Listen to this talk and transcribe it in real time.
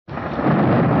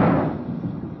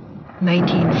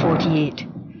1948.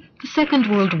 The Second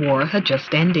World War had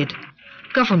just ended.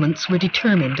 Governments were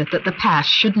determined that the past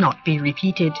should not be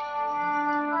repeated.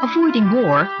 Avoiding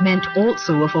war meant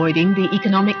also avoiding the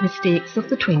economic mistakes of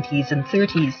the 20s and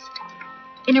 30s.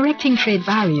 In erecting trade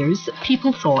barriers,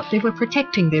 people thought they were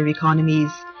protecting their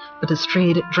economies, but as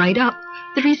trade dried up,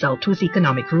 the result was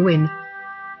economic ruin.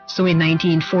 So in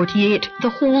 1948, the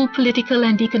whole political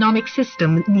and economic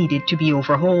system needed to be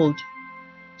overhauled.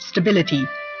 Stability,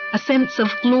 a sense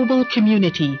of global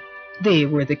community, they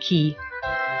were the key.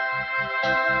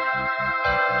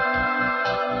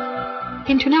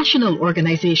 International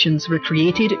organizations were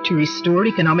created to restore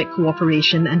economic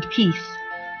cooperation and peace.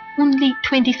 Only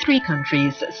 23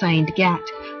 countries signed GATT,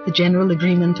 the General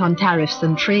Agreement on Tariffs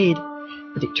and Trade,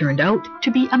 but it turned out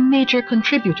to be a major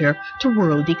contributor to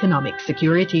world economic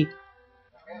security.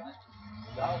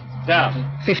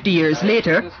 50 years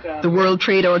later, the World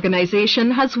Trade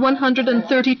Organization has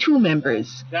 132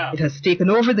 members. It has taken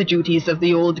over the duties of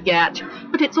the old GATT,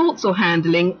 but it's also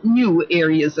handling new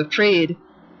areas of trade.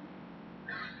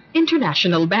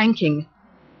 International banking,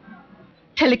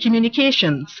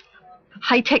 telecommunications,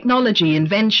 high technology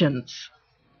inventions.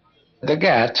 The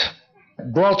GATT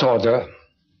brought order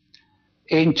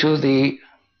into the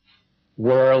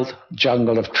world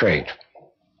jungle of trade,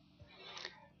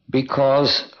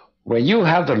 because when you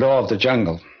have the law of the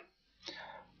jungle,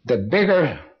 the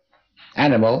bigger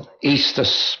animal eats the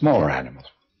smaller animal.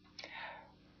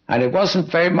 And it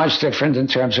wasn't very much different in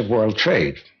terms of world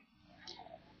trade.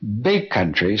 Big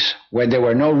countries, when there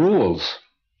were no rules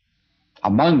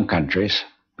among countries,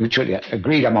 mutually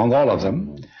agreed among all of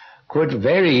them, could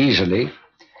very easily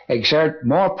exert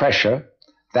more pressure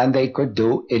than they could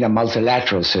do in a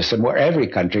multilateral system where every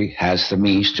country has the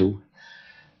means to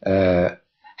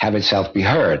have itself be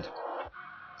heard.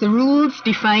 The rules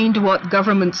defined what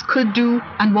governments could do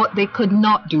and what they could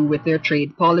not do with their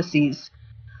trade policies.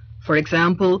 For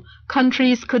example,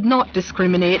 countries could not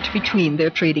discriminate between their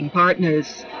trading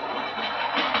partners.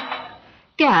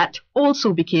 GATT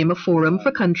also became a forum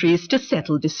for countries to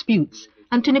settle disputes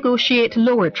and to negotiate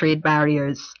lower trade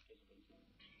barriers.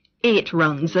 8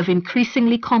 rounds of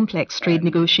increasingly complex trade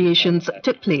negotiations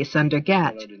took place under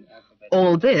GATT.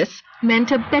 All this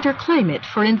meant a better climate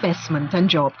for investment and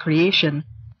job creation.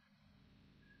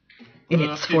 In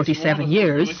its 47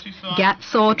 years, GATT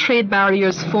saw trade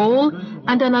barriers fall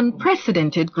and an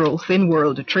unprecedented growth in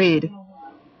world trade.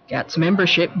 GATT's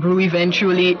membership grew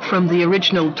eventually from the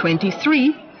original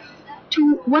 23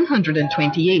 to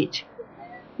 128.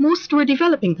 Most were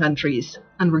developing countries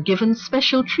and were given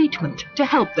special treatment to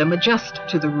help them adjust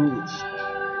to the rules.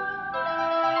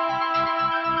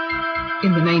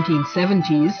 In the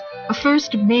 1970s, a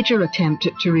first major attempt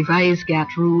to revise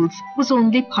GATT rules was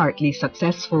only partly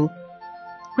successful.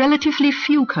 Relatively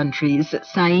few countries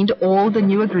signed all the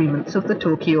new agreements of the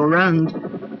Tokyo Round.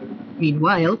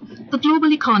 Meanwhile, the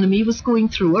global economy was going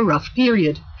through a rough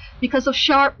period because of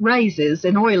sharp rises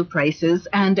in oil prices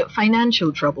and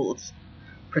financial troubles.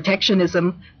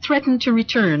 Protectionism threatened to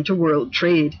return to world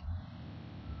trade.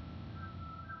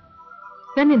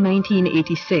 Then in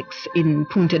 1986, in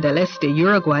Punta del Este,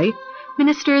 Uruguay,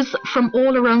 ministers from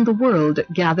all around the world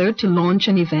gathered to launch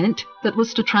an event that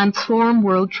was to transform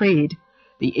world trade.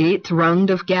 The 8th round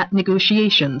of GATT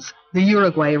negotiations, the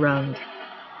Uruguay Round.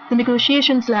 The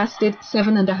negotiations lasted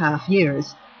 7.5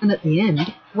 years, and at the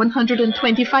end,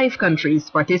 125 countries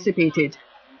participated.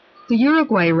 The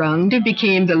Uruguay Round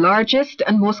became the largest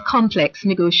and most complex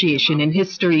negotiation in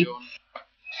history.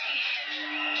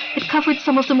 It covered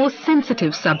some of the most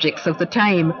sensitive subjects of the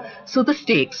time, so the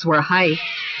stakes were high.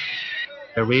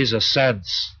 There is a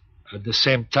sense at the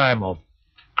same time of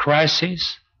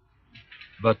crisis,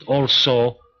 but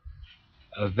also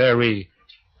a very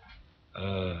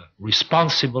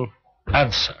responsible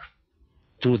answer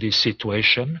to this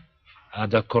situation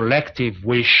and a collective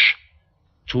wish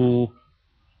to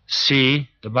see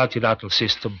the multilateral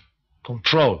system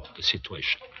control the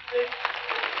situation.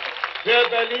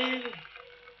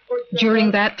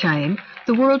 During that time,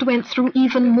 the world went through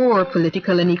even more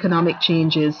political and economic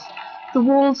changes. The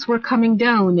walls were coming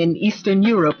down in Eastern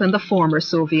Europe and the former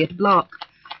Soviet bloc.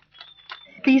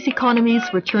 These economies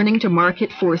were turning to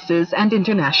market forces and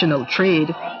international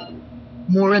trade.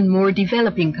 More and more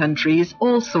developing countries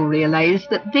also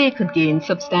realized that they could gain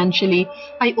substantially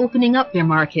by opening up their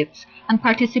markets and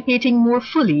participating more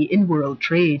fully in world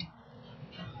trade.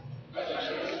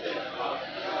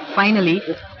 Finally,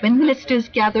 when ministers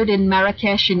gathered in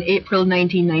Marrakesh in April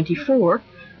 1994,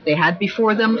 they had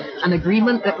before them an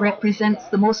agreement that represents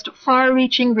the most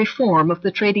far-reaching reform of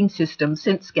the trading system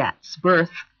since GATT's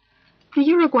birth. The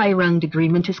Uruguay Round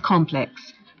agreement is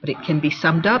complex, but it can be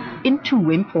summed up in two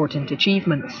important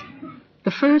achievements.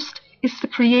 The first is the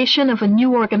creation of a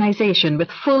new organization with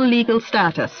full legal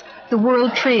status, the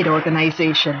World Trade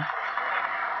Organization.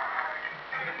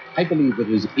 I believe it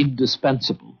is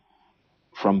indispensable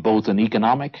from both an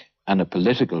economic and a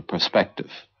political perspective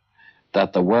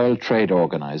that the World Trade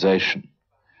Organization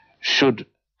should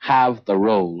have the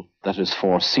role that is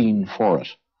foreseen for it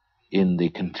in the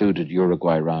concluded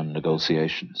Uruguay Round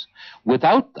negotiations.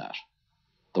 Without that,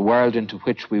 the world into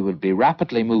which we will be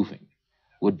rapidly moving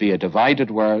would be a divided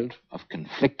world of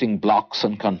conflicting blocs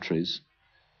and countries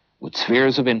with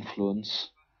spheres of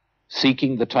influence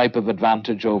seeking the type of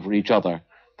advantage over each other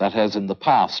that has in the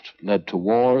past led to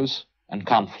wars and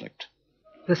conflict.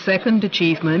 The second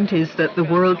achievement is that the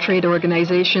World Trade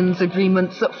Organization's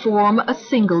agreements form a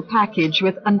single package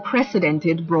with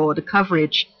unprecedented broad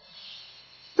coverage.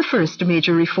 The first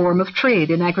major reform of trade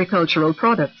in agricultural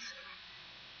products.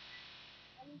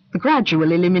 The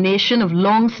gradual elimination of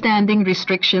long-standing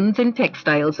restrictions in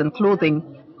textiles and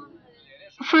clothing.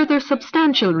 A further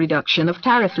substantial reduction of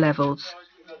tariff levels.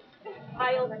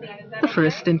 The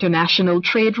first international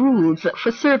trade rules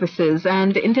for services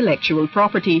and intellectual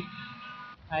property.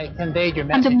 I conveyed your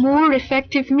message. And a more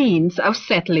effective means of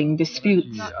settling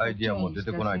disputes.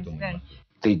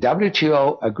 The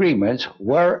WTO agreements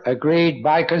were agreed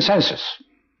by consensus,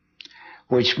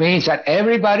 which means that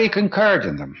everybody concurred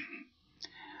in them,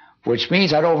 which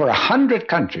means that over 100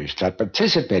 countries that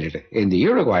participated in the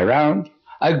Uruguay Round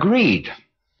agreed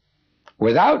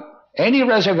without any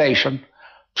reservation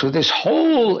to this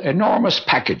whole enormous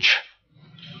package.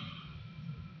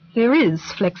 There is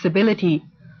flexibility.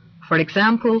 For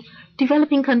example,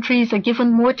 developing countries are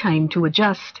given more time to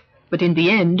adjust, but in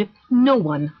the end, no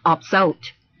one opts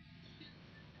out.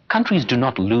 Countries do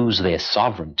not lose their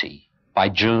sovereignty by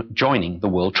joining the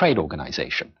World Trade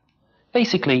Organization.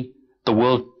 Basically, the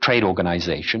World Trade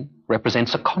Organization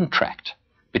represents a contract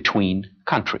between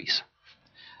countries.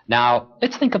 Now,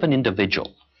 let's think of an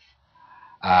individual.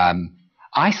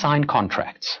 I sign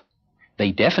contracts.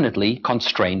 They definitely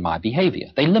constrain my behavior.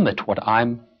 They limit what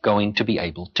I'm going to be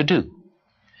able to do.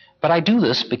 But I do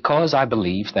this because I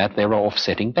believe that there are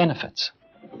offsetting benefits.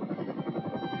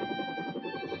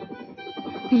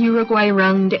 The Uruguay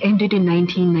Round ended in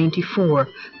 1994,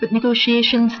 but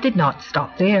negotiations did not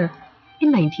stop there.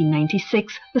 In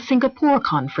 1996, the Singapore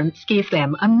Conference gave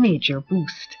them a major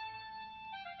boost.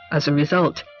 As a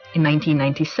result, in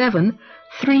 1997,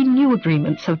 3 new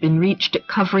agreements have been reached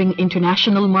covering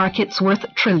international markets worth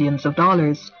trillions of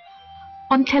dollars.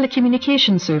 On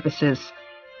telecommunication services,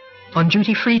 on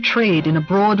duty-free trade in a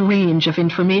broad range of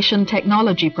information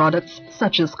technology products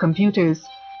such as computers,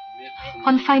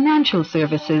 on financial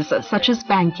services such as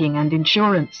banking and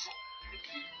insurance.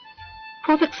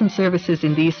 Products and services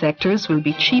in these sectors will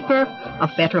be cheaper,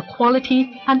 of better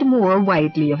quality, and more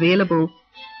widely available.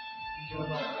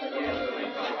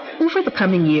 Over the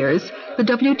coming years, the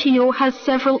WTO has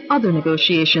several other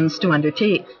negotiations to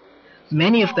undertake.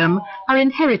 Many of them are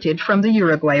inherited from the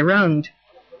Uruguay Round.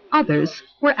 Others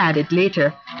were added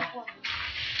later.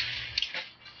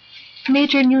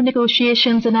 Major new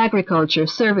negotiations in agriculture,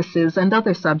 services, and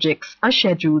other subjects are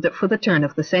scheduled for the turn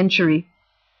of the century.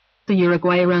 The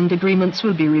Uruguay Round agreements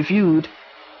will be reviewed.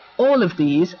 All of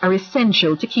these are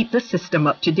essential to keep the system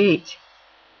up to date.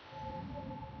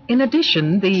 In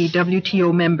addition, the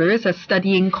WTO members are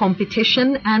studying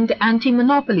competition and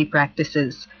anti-monopoly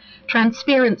practices,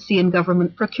 transparency in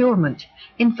government procurement,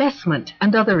 investment,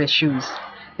 and other issues.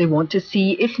 They want to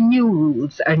see if new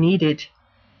rules are needed.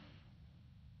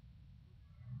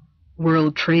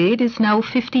 World trade is now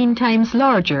 15 times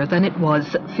larger than it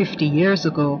was 50 years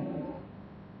ago.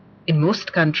 In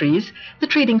most countries, the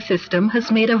trading system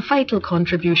has made a vital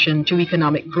contribution to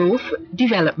economic growth,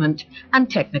 development, and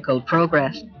technical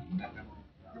progress.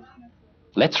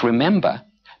 Let's remember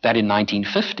that in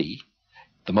 1950,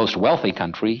 the most wealthy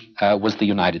country was the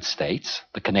United States.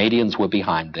 The Canadians were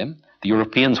behind them. The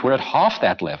Europeans were at half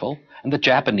that level, and the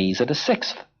Japanese at a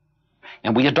sixth.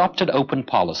 And we adopted open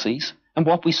policies, and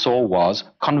what we saw was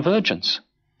convergence.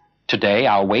 Today,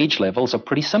 our wage levels are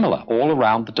pretty similar all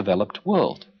around the developed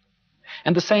world.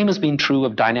 And the same has been true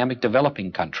of dynamic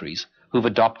developing countries who've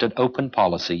adopted open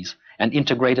policies and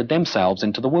integrated themselves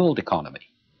into the world economy.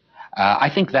 I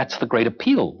think that's the great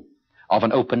appeal of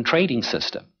an open trading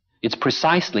system. It's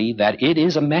precisely that it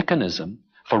is a mechanism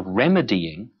for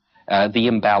remedying the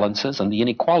imbalances and the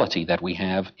inequality that we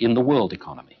have in the world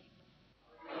economy.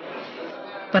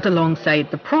 But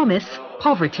alongside the promise,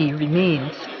 poverty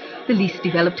remains. The least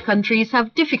developed countries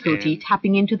have difficulty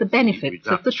tapping into the benefits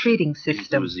of the trading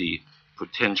system. Into the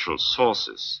potential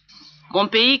sources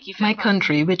My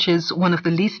country, which is one of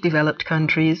the least developed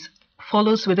countries,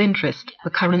 follows with interest the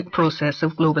current process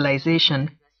of globalization.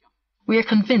 We are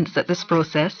convinced that this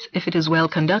process, if it is well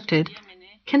conducted,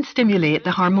 can stimulate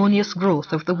the harmonious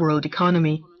growth of the world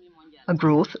economy, a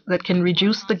growth that can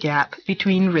reduce the gap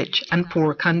between rich and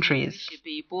poor countries.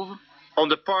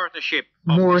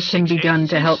 More can be done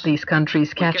to help these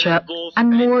countries catch up,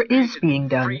 and more is being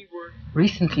done.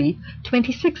 Recently,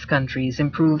 26 countries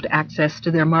improved access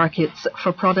to their markets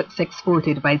for products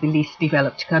exported by the least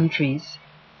developed countries.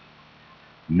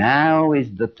 Now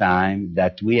is the time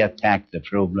that we attack the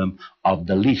problem of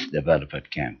the least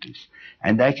developed countries.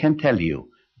 And I can tell you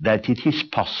that it is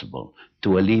possible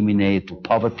to eliminate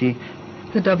poverty.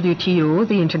 The WTO,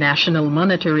 the International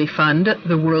Monetary Fund,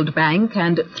 the World Bank,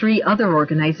 and 3 other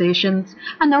organizations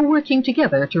are now working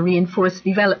together to reinforce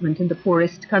development in the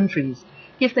poorest countries,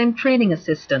 give them training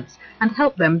assistance, and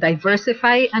help them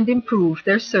diversify and improve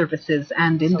their services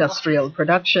and industrial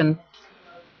production.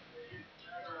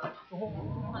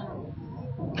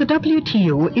 The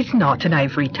WTO is not an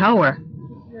ivory tower.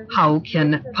 How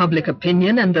can public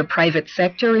opinion and the private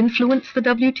sector influence the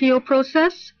WTO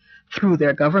process? Through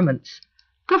their governments.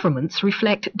 Governments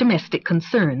reflect domestic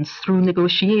concerns through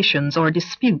negotiations or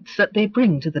disputes that they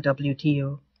bring to the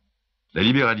WTO.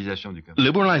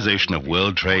 Liberalization of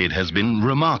world trade has been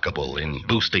remarkable in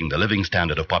boosting the living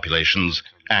standard of populations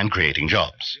and creating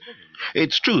jobs.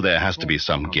 It's true there has to be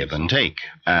some give and take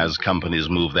as companies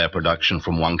move their production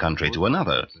from one country to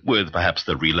another, with perhaps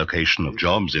the relocation of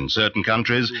jobs in certain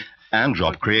countries and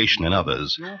job creation in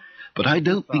others. But I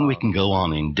don't think we can go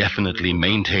on indefinitely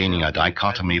maintaining a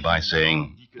dichotomy by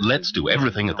saying, let's do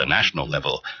everything at the national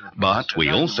level, but we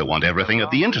also want everything at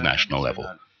the international level.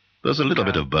 There's a little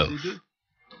bit of both.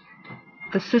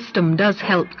 The system does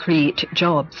help create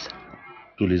jobs.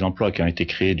 Tous les emplois qui ont été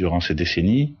créés durant ces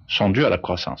décennies sont dus à la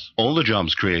croissance. All the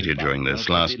jobs created during this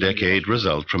last decade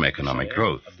result from economic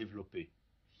growth.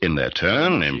 In their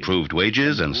turn, improved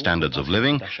wages and standards of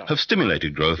living have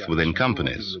stimulated growth within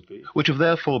companies, which have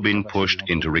therefore been pushed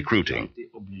into recruiting.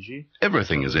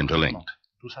 Everything is interlinked.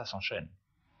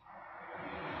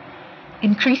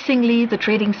 Increasingly, the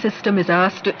trading system is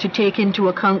asked to take into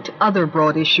account other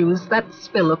broad issues that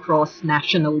spill across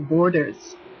national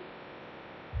borders.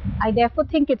 I therefore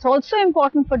think it's also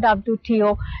important for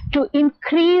WTO to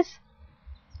increase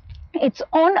its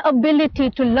own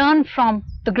ability to learn from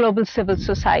the global civil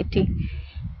society.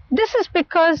 This is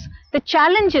because the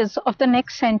challenges of the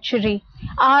next century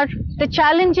are the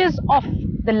challenges of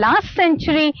the last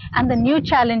century and the new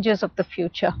challenges of the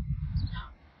future.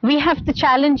 We have the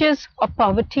challenges of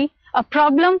poverty, a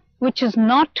problem which is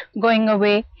not going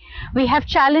away. We have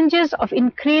challenges of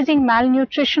increasing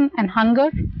malnutrition and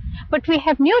hunger, but we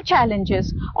have new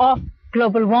challenges of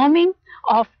global warming,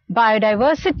 of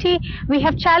biodiversity. We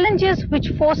have challenges which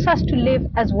force us to live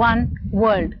as one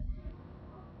world.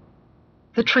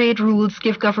 The trade rules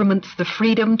give governments the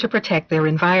freedom to protect their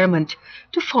environment,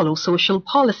 to follow social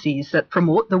policies that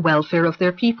promote the welfare of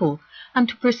their people, and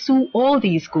to pursue all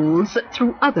these goals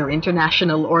through other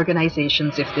international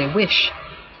organizations if they wish.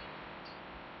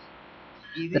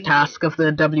 The task of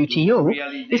the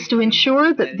WTO is to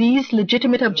ensure that these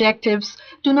legitimate objectives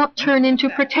do not turn into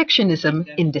protectionism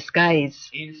in disguise.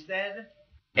 Instead,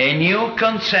 a new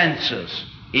consensus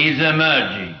is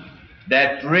emerging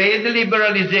that trade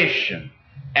liberalization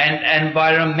and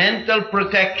environmental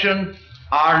protection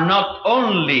are not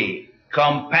only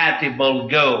compatible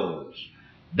goals.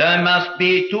 There must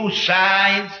be 2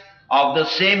 sides of the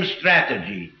same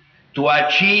strategy to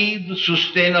achieve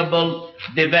sustainable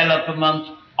development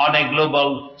on a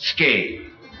global scale.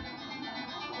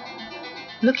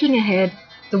 Looking ahead,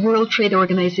 the World Trade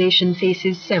Organization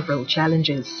faces several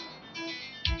challenges.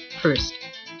 First,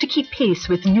 to keep pace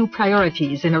with new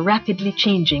priorities in a rapidly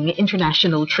changing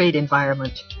international trade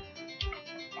environment.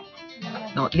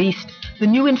 Not least, the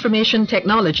new information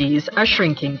technologies are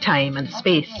shrinking time and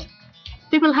space.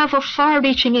 They will have a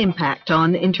far-reaching impact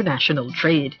on international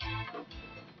trade.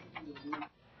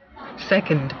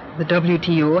 Second, the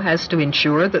WTO has to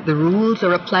ensure that the rules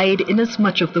are applied in as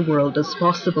much of the world as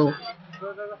possible.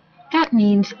 That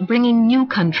means bringing new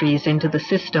countries into the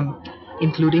system,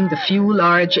 including the few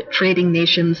large trading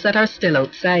nations that are still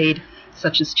outside,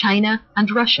 such as China and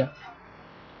Russia.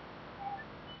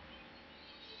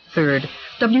 Third,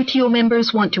 WTO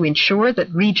members want to ensure that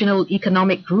regional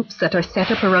economic groups that are set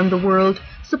up around the world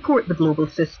support the global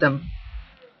system.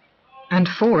 And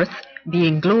fourth,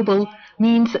 being global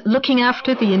means looking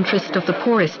after the interest of the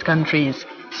poorest countries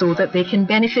so that they can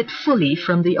benefit fully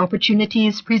from the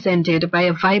opportunities presented by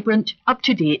a vibrant,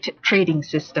 up-to-date trading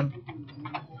system.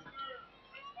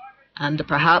 And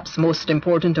perhaps most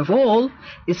important of all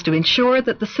is to ensure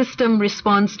that the system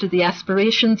responds to the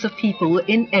aspirations of people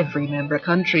in every member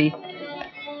country.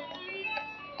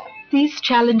 These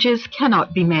challenges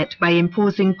cannot be met by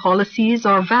imposing policies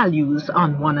or values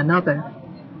on one another.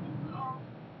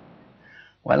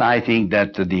 Well, I think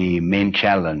that the main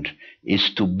challenge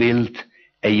is to build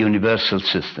a universal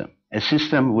system, a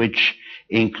system which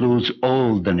includes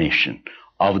all the nations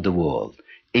of the world,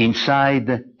 inside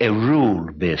a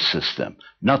rule-based system,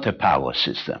 not a power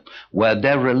system, where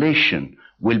their relation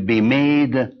will be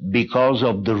made because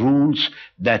of the rules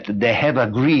that they have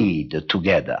agreed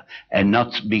together and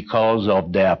not because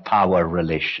of their power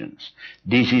relations.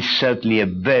 This is certainly a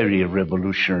very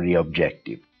revolutionary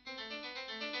objective.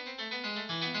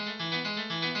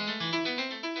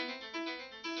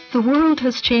 The world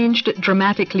has changed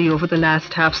dramatically over the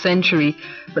last half-century,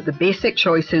 but the basic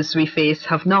choices we face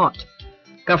have not.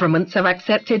 Governments have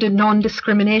accepted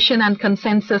non-discrimination and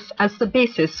consensus as the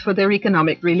basis for their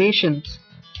economic relations.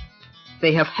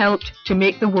 They have helped to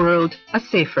make the world a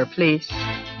safer place.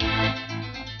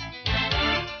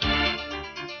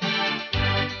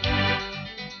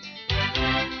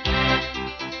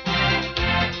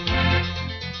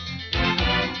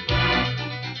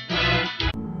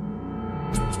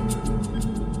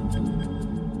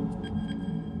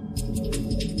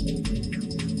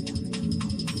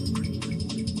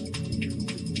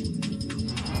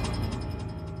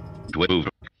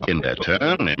 In their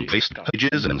turn, increased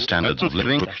wages and standards of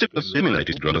living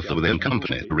stimulated growth within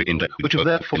companies, which have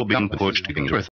therefore been pushed